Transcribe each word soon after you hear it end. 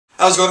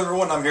How's it going,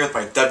 everyone? I'm here with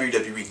my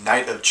WWE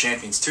Night of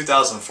Champions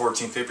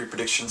 2014 pay-per-view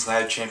predictions.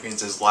 Night of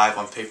Champions is live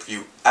on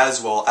pay-per-view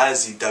as well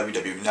as the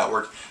WWE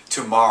Network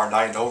tomorrow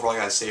night. And overall, I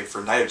gotta say,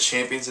 for Night of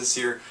Champions this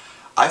year,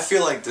 I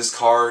feel like this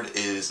card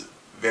is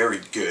very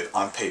good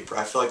on paper.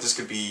 I feel like this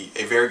could be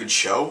a very good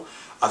show.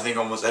 I think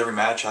almost every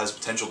match has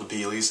potential to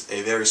be at least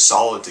a very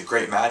solid to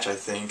great match, I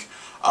think.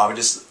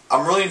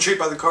 I'm really intrigued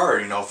by the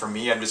card. For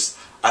me,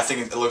 I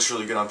think it looks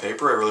really good on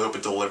paper. I really hope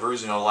it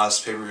delivers. The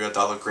last pay-per-view I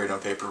thought looked great on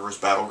paper was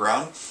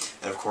Battleground,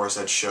 and of course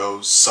that show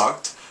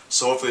sucked.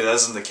 So hopefully that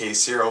isn't the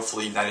case here.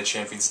 Hopefully Night of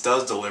Champions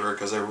does deliver,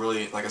 because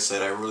like I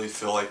said, I really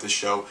feel like this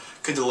show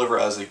could deliver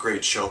as a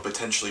great show,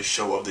 potentially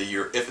show of the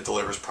year if it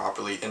delivers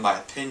properly, in my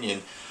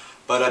opinion.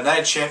 But Night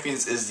of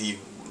Champions is the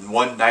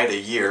one night a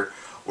year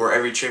where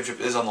every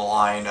championship is on the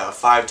line.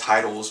 5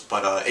 titles,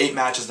 but 8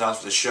 matches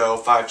announced for the show,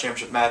 5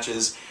 championship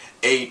matches,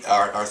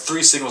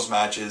 3 singles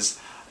matches.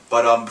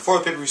 But before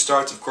the pay-per-view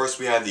starts, of course,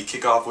 we have the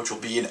kickoff, which will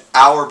be an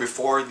hour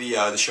before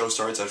the show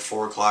starts at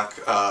 4 o'clock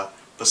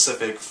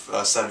Pacific,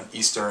 7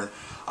 Eastern.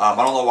 I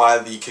don't know why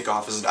the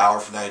kickoff is an hour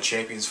for Night of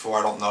Champions for.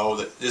 I don't know.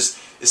 It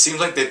seems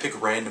like they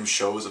pick random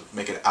shows to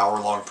make an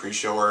hour-long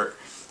pre-show. Or,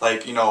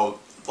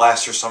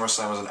 last year's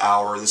SummerSlam was an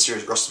hour. This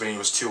year's WrestleMania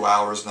was 2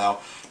 hours. Now,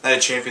 Night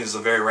of Champions is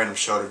a very random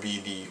show to be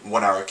the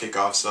 1-hour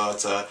kickoff. So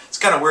it's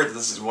kind of weird that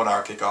this is a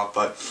 1-hour kickoff,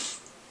 but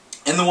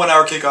in the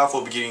 1-hour kickoff,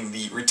 we'll be getting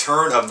the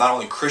return of not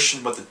only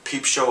Christian, but the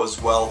Peep Show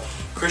as well.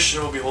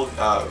 Christian will be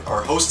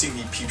hosting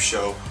the Peep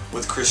Show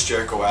with Chris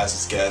Jericho as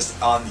his guest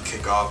on the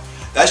kickoff.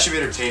 That should be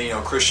entertaining.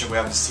 Christian we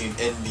haven't seen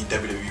in the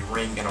WWE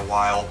ring in a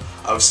while.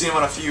 We've seen him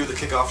on a few of the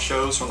kickoff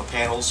shows from the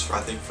panels, for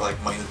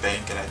like Money in the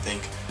Bank, and I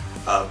think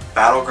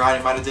Battleground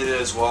he might have did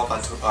it as well. I'm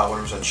not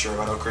 100% sure.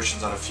 I know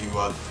Christian's on a few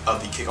of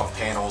the kickoff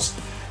panels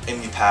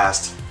in the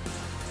past.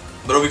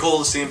 But it'll be cool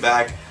to see him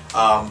back.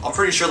 I'm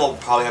pretty sure they'll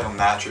probably have a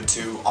match or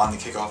two on the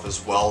kickoff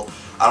as well.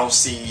 I don't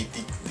see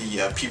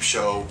the Peep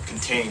Show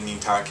containing the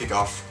entire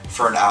kickoff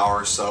for an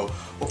hour, so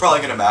we'll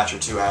probably get a match or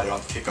two added on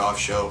the kickoff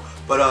show.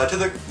 But to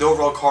the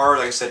overall card,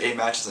 like I said, 8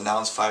 matches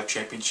announced, 5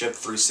 championship,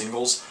 3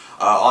 singles.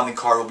 On the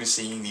card, we'll be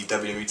seeing the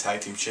WWE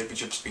Tag Team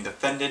Championships being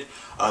defended.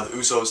 The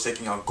Usos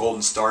taking on Gold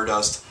and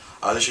Stardust.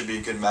 This should be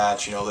a good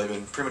match. They've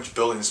been pretty much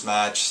building this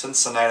match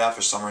since the night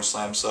after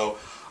SummerSlam, so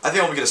I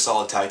think we'll get a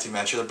solid tag team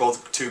match here. They're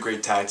both 2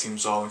 great tag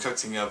teams, so I'm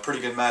expecting a pretty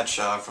good match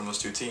from those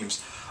 2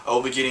 teams.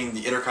 We'll be getting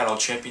the Intercontinental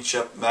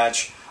Championship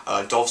match.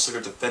 Dolph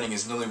Ziggler defending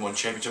his newly won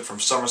championship from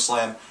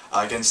SummerSlam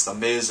against The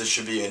Miz. This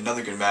should be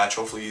another good match.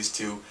 Hopefully these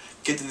 2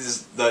 get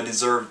the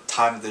deserved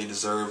time that they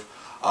deserve.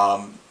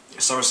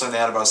 SummerSlam they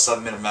had about a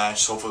 7-minute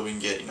match, so hopefully we can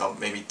get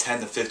maybe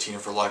 10 to 15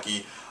 if we're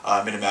lucky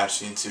minute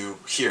match into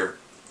here.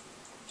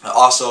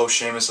 Also,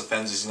 Sheamus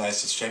defends his United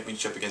States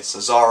Championship against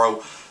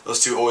Cesaro. Those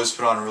 2 always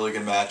put on really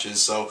good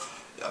matches, so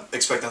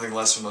expect nothing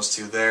less from those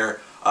 2 there.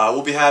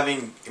 We'll be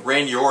having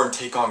Randy Orton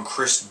take on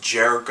Chris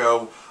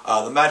Jericho.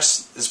 The match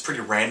is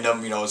pretty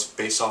random, it's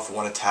based off of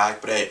 1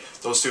 attack, but hey,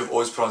 those 2 have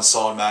always put on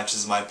solid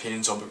matches in my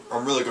opinion, so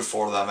I'm really looking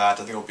forward to that match. I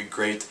think it'll be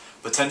great,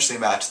 potentially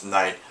match of the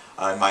night,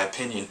 in my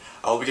opinion.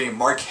 We'll be getting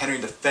Mark Henry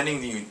defending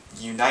the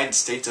United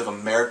States of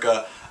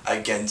America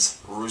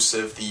against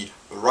Rusev, the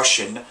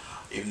Russian.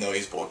 Even though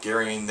he's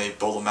Bulgarian, they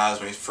billed him as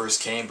when he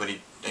first came, but he,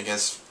 I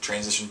guess,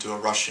 transitioned to a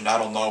Russian. I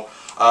don't know.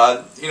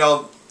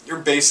 Your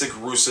basic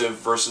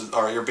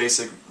Rusev your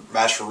basic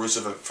match for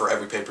Rusev for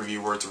every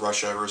pay-per-view where it's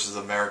Russia versus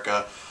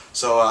America.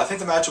 So I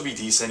think the match will be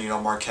decent.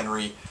 Mark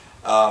Henry.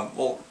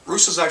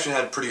 Rusev's actually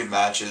had pretty good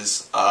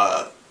matches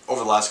over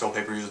the last couple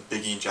pay-per-views with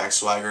Big E and Jack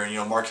Swagger.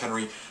 And Mark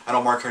Henry. I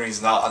know Mark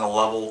Henry's not on a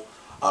level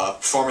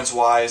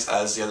performance-wise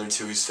as the other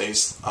 2 he's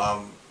faced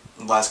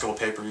in the last couple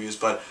pay-per-views,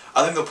 but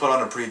I think they'll put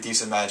on a pretty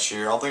decent match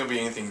here. I don't think it'll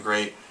be anything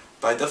great,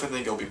 but I definitely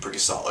think it'll be pretty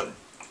solid.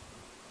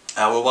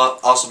 We'll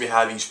also be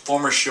having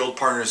former Shield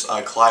partners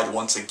collide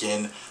once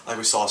again, like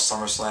we saw at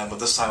SummerSlam, but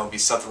this time it'll be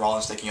Seth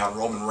Rollins taking on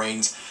Roman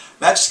Reigns.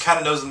 Match just kind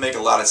of doesn't make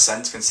a lot of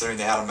sense considering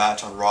they had a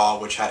match on Raw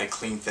which had a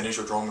clean finish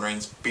with Roman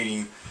Reigns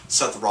beating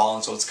Seth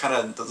Rollins, so it's kind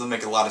of doesn't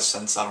make a lot of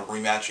sense to have a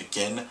rematch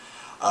again.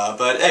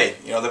 But hey,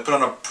 they put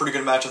on a pretty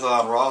good match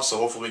on Raw, so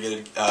hopefully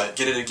we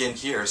get it again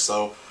here.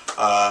 So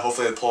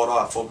hopefully they pull it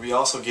off. We'll be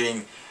also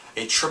getting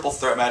a triple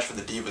threat match for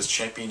the Divas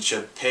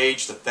Championship.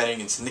 Paige defending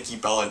against Nikki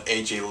Bella and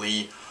AJ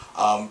Lee.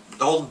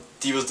 The whole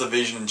Divas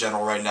division in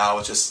general right now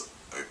is just,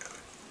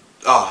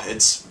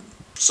 it's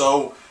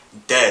so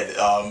dead.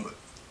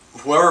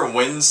 Whoever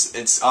wins,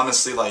 it's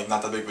honestly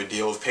not that big of a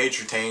deal. If Paige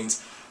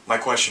retains, my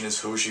question is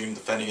who is she going to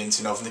defend against?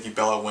 If Nikki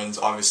Bella wins,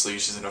 obviously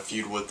she's in a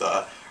feud with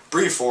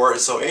Brie for it.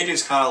 So AJ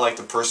is kind of like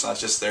the person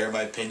that's just there, in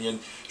my opinion.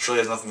 She really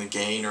has nothing to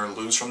gain or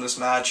lose from this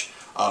match.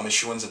 If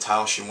she wins the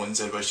title, she wins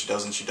it, but if she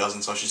doesn't, she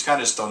doesn't. So she's kind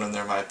of just thrown in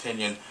there, in my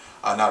opinion,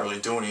 not really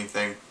doing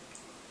anything.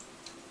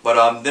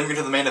 But then we get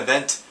to the main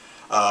event,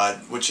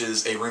 which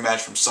is a rematch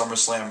from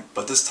SummerSlam,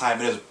 but this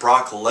time it is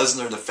Brock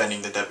Lesnar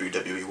defending the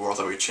WWE World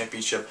Heavyweight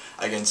Championship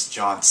against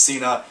John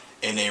Cena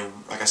in a,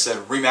 like I said,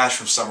 rematch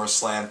from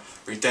SummerSlam.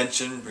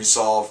 Redemption,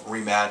 Resolve,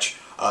 Rematch.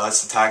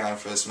 That's the tagline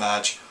for this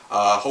match.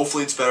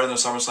 Hopefully it's better than the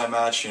SummerSlam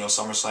match.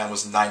 SummerSlam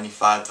was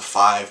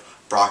 95-5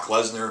 Brock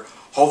Lesnar.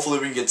 Hopefully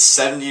we can get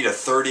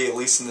 70-30 at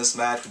least in this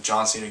match, with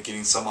John Cena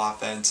getting some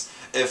offense.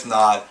 If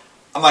not,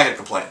 I'm not going to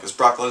complain, because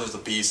Brock Lesnar's a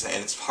beast,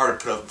 and it's hard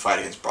to put up a fight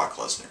against Brock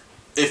Lesnar.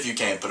 If you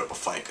can put up a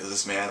fight, because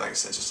this man, like I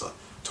said, is just a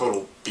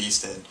total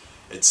beast, and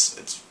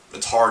it's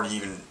hard to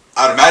even,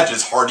 I would imagine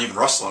it's hard to even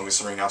wrestle him,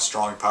 considering how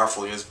strong and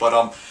powerful he is.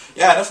 But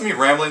yeah, enough of me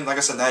rambling. Like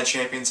I said, Night of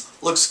Champions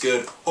looks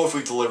good,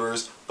 hopefully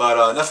delivers, but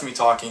enough of me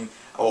talking.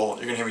 Well, you're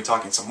going to hear me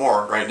talking some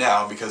more right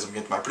now because I'm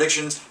getting to my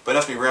predictions, but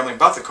enough of me rambling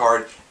about the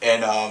card,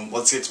 and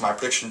let's get to my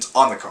predictions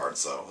on the card,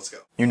 so let's go.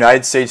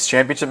 United States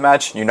Championship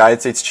match, United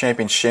States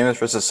Champion Sheamus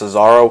versus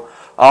Cesaro.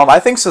 I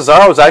think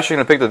Cesaro is actually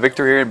going to pick the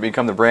victory here and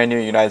become the brand new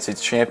United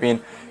States Champion.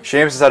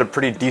 Sheamus has had a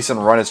pretty decent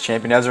run as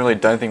champion. He hasn't really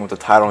done anything with the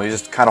title. He's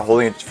just kind of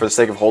holding it for the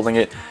sake of holding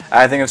it. And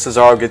I think if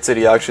Cesaro gets it,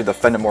 he'll actually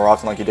defend it more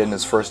often like he did in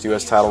his first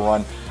U.S. title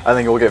run. I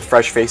think he'll get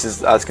fresh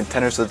faces as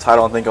contenders to the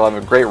title. I think he'll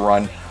have a great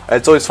run.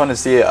 It's always fun to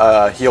see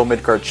a heel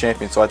mid-card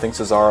champion, so I think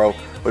Cesaro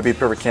would be a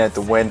perfect candidate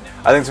to win.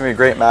 I think it's going to be a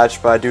great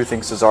match, but I do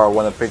think Cesaro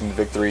will end up picking the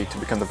victory to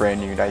become the brand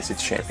new United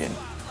States Champion.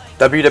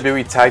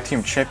 WWE Tag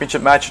Team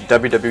Championship match,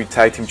 WWE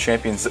Tag Team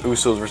Champions, the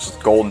Usos versus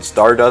Gold and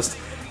Stardust.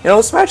 You know,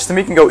 this match to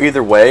me can go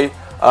either way.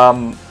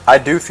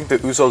 I do think the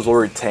Usos will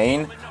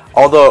retain,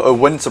 although it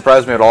wouldn't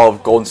surprise me at all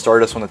if Gold and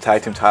Stardust won the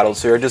tag team titles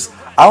here.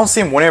 I don't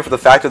see them winning for the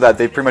factor that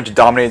they pretty much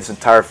dominated this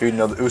entire feud. You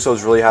know, the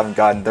Usos really haven't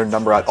gotten their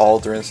number at all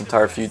during this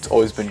entire feud. It's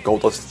always been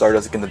Goldust and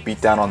Stardust getting the beat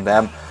down on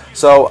them.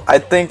 So I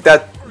think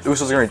that the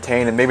Usos are going to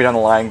retain, and maybe down the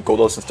line,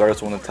 Goldust and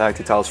Stardust will win the tag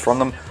team titles from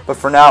them. But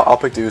for now, I'll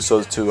pick the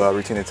Usos to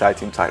retain the tag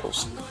team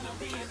titles.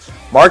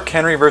 Mark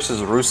Henry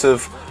versus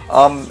Rusev.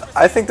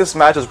 I think this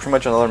match is pretty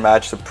much another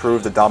match to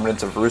prove the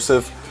dominance of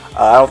Rusev.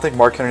 I don't think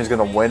Mark Henry is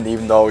going to win,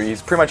 even though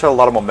he's pretty much had a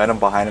lot of momentum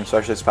behind him,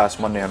 especially this past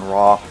Monday on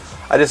Raw.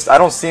 I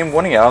don't see him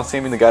winning it. I don't see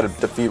him being the guy to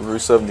defeat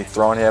Rusev and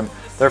dethrone him.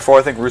 Therefore,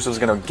 I think Rusev is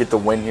going to get the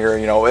win here.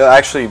 You know, it'll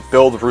actually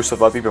build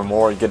Rusev up even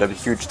more and get a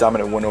huge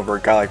dominant win over a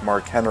guy like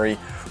Mark Henry,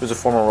 who's a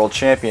former world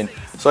champion.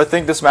 So I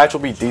think this match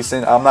will be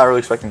decent. I'm not really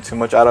expecting too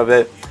much out of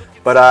it,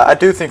 but I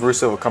do think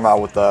Rusev will come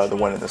out with the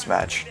win in this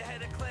match.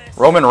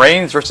 Roman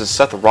Reigns versus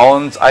Seth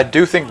Rollins. I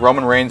do think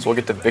Roman Reigns will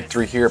get the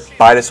victory here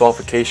by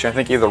disqualification. I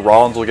think either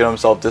Rollins will get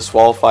himself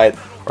disqualified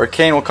or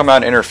Kane will come out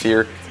and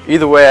interfere.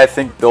 Either way, I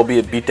think there'll be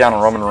a beatdown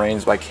on Roman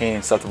Reigns by Kane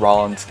and Seth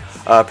Rollins.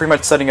 Pretty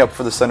much setting up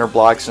for the center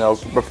blocks, you know.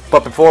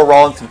 But before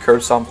Rollins can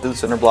curve something through the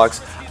center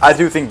blocks, I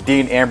do think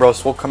Dean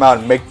Ambrose will come out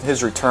and make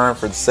his return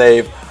for the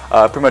save.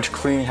 Pretty much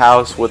clean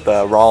house with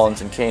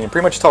Rollins and Kane, and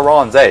pretty much tell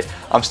Rollins, hey,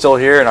 I'm still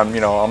here and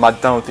I'm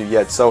not done with you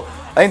yet. So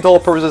I think the whole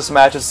purpose of this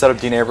match is to set up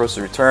Dean Ambrose's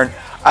return.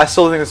 I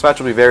still think this match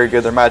will be very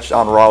good. Their match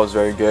on Raw was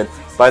very good,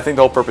 but I think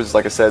the whole purpose,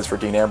 like I said, is for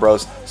Dean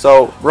Ambrose.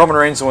 So Roman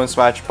Reigns wins this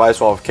match by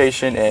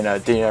disqualification,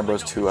 and Dean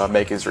Ambrose to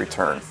make his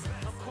return.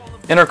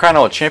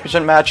 Intercontinental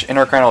Championship match,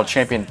 Intercontinental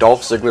Champion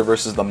Dolph Ziggler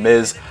versus The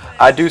Miz.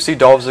 I do see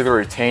Dolph Ziggler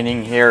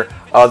retaining here.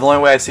 The only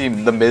way I see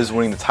The Miz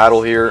winning the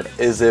title here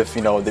is if,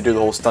 they do the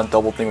whole stunt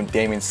double thing with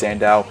Damien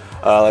Sandow,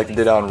 like they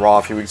did on Raw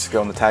a few weeks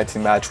ago in the tag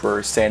team match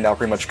where Sandow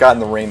pretty much got in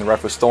the ring, the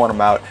ref was throwing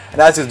him out, and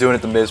as he was doing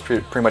it, The Miz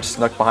pretty much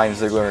snuck behind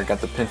Ziggler and got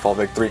the pinfall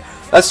victory.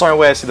 That's the only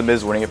way I see The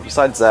Miz winning it. But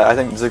besides that, I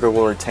think Ziggler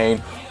will retain.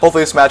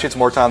 Hopefully this match gets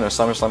more time than a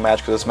SummerSlam match,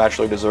 because this match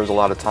really deserves a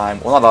lot of time.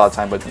 Well, not a lot of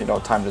time, but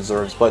time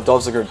deserves. But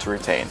Dolph Ziggler to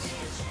retain.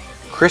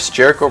 Chris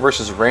Jericho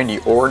versus Randy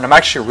Orton. I'm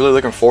actually really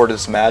looking forward to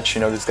this match.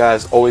 These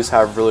guys always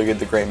have really good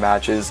to great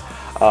matches.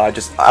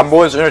 I'm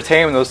always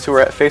entertained when those two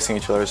are facing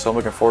each other, so I'm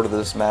looking forward to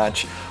this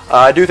match.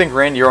 I do think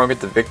Randy Orton will get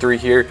the victory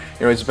here.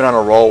 He's been on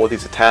a roll with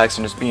these attacks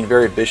and just being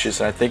very vicious,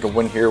 and I think a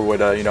win here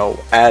would,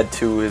 add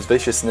to his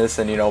viciousness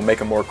and, make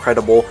him more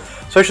credible.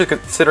 Especially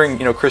considering,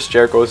 Chris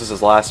Jericho, this is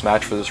his last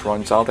match for this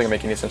run, so I don't think it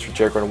makes any sense for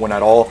Jericho to win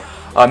at all.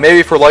 Maybe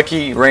if we're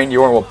lucky, Randy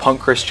Orton will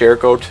punk Chris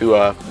Jericho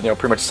to,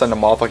 pretty much send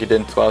him off like he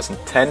did in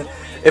 2010.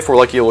 If we're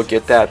lucky, we'll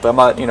get that, but I'm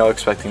not,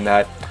 expecting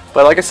that.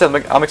 But like I said,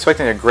 I'm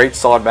expecting a great,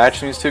 solid match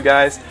from these two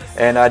guys,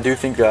 and I do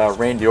think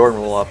Randy Orton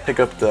will pick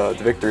up the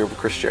victory over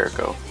Chris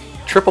Jericho.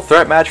 Triple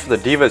threat match for the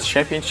Divas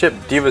Championship.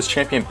 Divas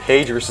Champion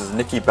Paige versus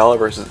Nikki Bella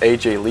versus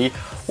AJ Lee.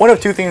 One of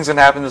two things can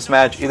happen in this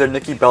match. Either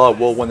Nikki Bella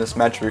will win this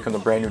match and become the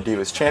brand new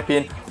Divas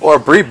Champion, or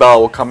Brie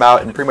Bella will come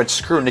out and pretty much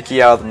screw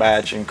Nikki out of the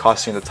match and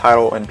costing the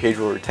title, and Paige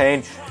will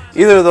retain.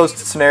 Either of those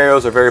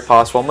scenarios are very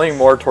possible. I'm leaning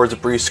more towards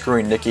Brie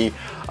screwing Nikki.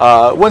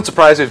 Wouldn't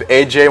surprise me if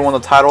AJ won the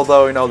title,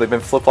 though. They've been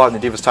flip-flopping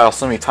the Divas title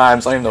so many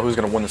times. I don't even know who's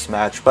going to win this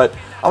match. But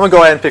I'm going to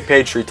go ahead and pick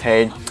Paige to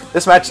retain.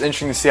 This match is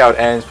interesting to see how it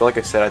ends, but like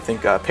I said, I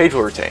think Paige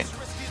will retain.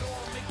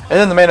 And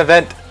then the main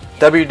event,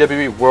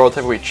 WWE World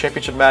Heavyweight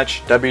Championship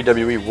match.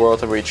 WWE World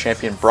Heavyweight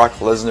Champion Brock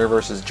Lesnar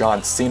versus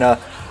John Cena.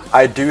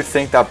 I do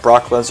think that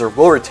Brock Lesnar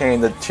will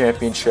retain the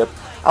championship.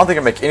 I don't think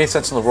it makes any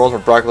sense in the world for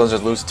Brock Lesnar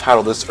to lose the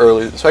title this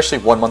early, especially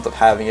 1 month of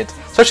having it.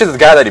 Especially the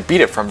guy that he beat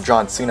it from,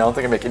 John Cena. I don't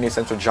think it makes any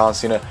sense for John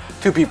Cena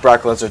to beat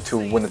Brock Lesnar to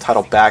win the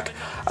title back.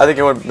 I think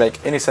it wouldn't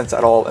make any sense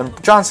at all.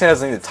 And John Cena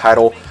doesn't need the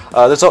title.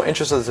 There's no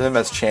interest in him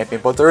as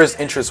champion, but there is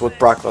interest with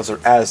Brock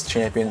Lesnar as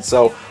champion.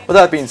 So with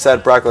that being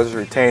said, Brock Lesnar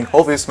retained.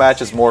 Hopefully this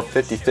match is more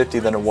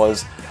 50-50 than it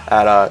was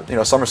at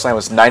SummerSlam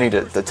was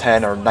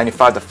 90-10 or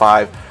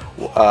 95-5.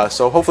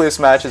 So hopefully this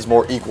match is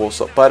more equal.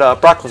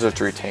 But Brock Lesnar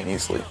to retain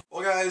easily.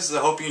 Well guys, I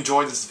hope you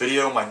enjoyed this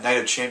video, my Night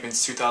of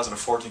Champions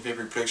 2014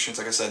 pay-per-view predictions.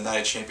 Like I said, Night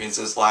of Champions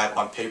is live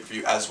on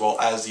pay-per-view as well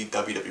as the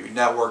WWE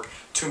Network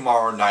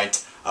tomorrow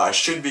night.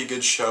 Should be a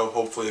good show.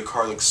 Hopefully the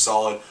card looks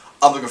solid.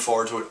 I'm looking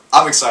forward to it.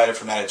 I'm excited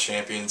for Night of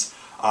Champions.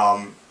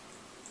 And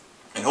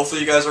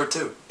hopefully you guys are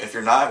too. If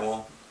you're not,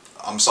 well,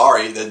 I'm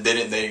sorry that they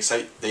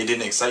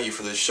didn't excite you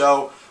for this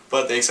show,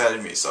 but they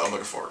excited me, so I'm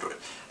looking forward to it.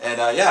 And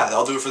yeah,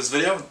 that'll do it for this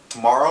video.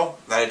 Tomorrow,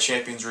 Night of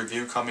Champions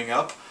review coming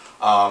up.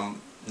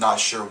 Not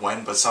sure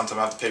when, but sometime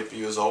after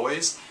pay-per-view as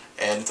always.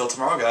 And until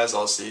tomorrow, guys,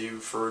 I'll see you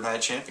for Night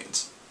of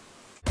Champions.